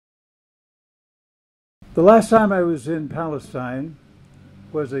The last time I was in Palestine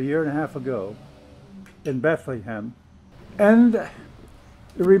was a year and a half ago in Bethlehem. And it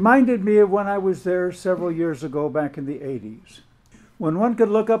reminded me of when I was there several years ago back in the 80s, when one could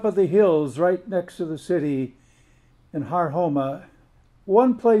look up at the hills right next to the city in Har Homa,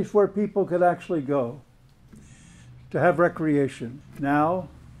 one place where people could actually go to have recreation. Now,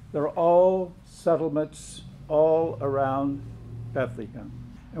 they're all settlements all around Bethlehem.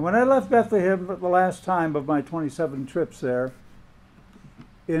 And when I left Bethlehem for the last time of my 27 trips there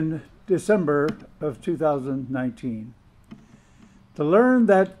in December of 2019, to learn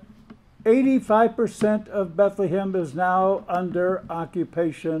that 85% of Bethlehem is now under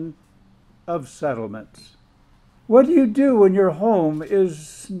occupation of settlements. What do you do when your home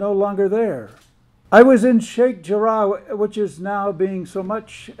is no longer there? I was in Sheikh Jarrah, which is now being so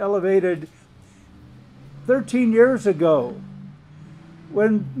much elevated, 13 years ago,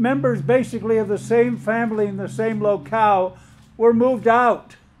 when members basically of the same family in the same locale were moved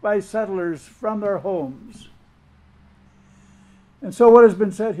out by settlers from their homes. And so what has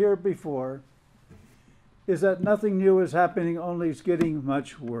been said here before is that nothing new is happening, only it's getting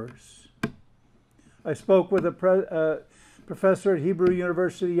much worse. I spoke with a professor at Hebrew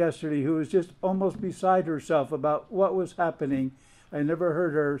University yesterday who was just almost beside herself about what was happening. I never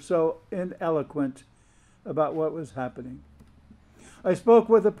heard her so ineloquent about what was happening. I spoke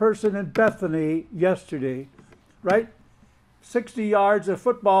with a person in Bethany yesterday, right? 60 yards, a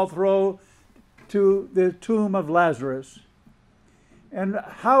football throw to the tomb of Lazarus. And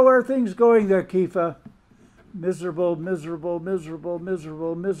how are things going there, Kifa? Miserable, miserable, miserable,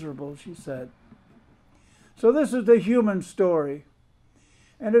 miserable, miserable, she said. So this is the human story.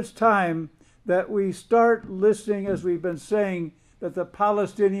 And it's time that we start listening, as we've been saying, that the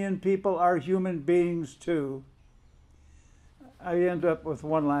Palestinian people are human beings too. I end up with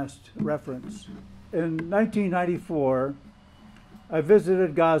one last reference. In 1994, I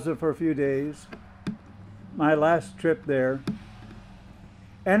visited Gaza for a few days, my last trip there,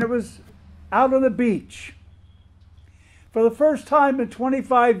 and it was out on the beach. For the first time in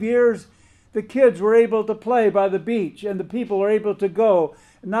 25 years, the kids were able to play by the beach, and the people were able to go,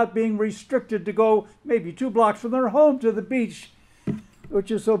 not being restricted to go maybe 2 blocks from their home to the beach,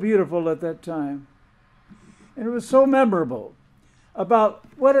 which is so beautiful at that time. And it was so memorable about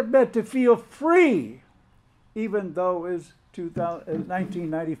what it meant to feel free, even though it was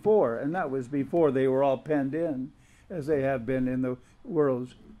 1994, and that was before they were all penned in, as they have been in the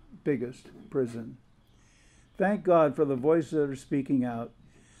world's biggest prison. Thank God for the voices that are speaking out.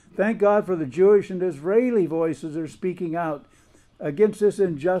 Thank God for the Jewish and Israeli voices that are speaking out against this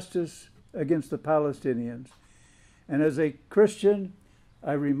injustice against the Palestinians. And as a Christian,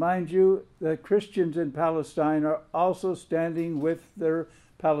 I remind you that Christians in Palestine are also standing with their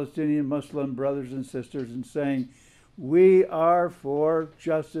Palestinian Muslim brothers and sisters and saying, we are for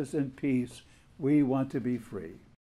justice and peace. We want to be free.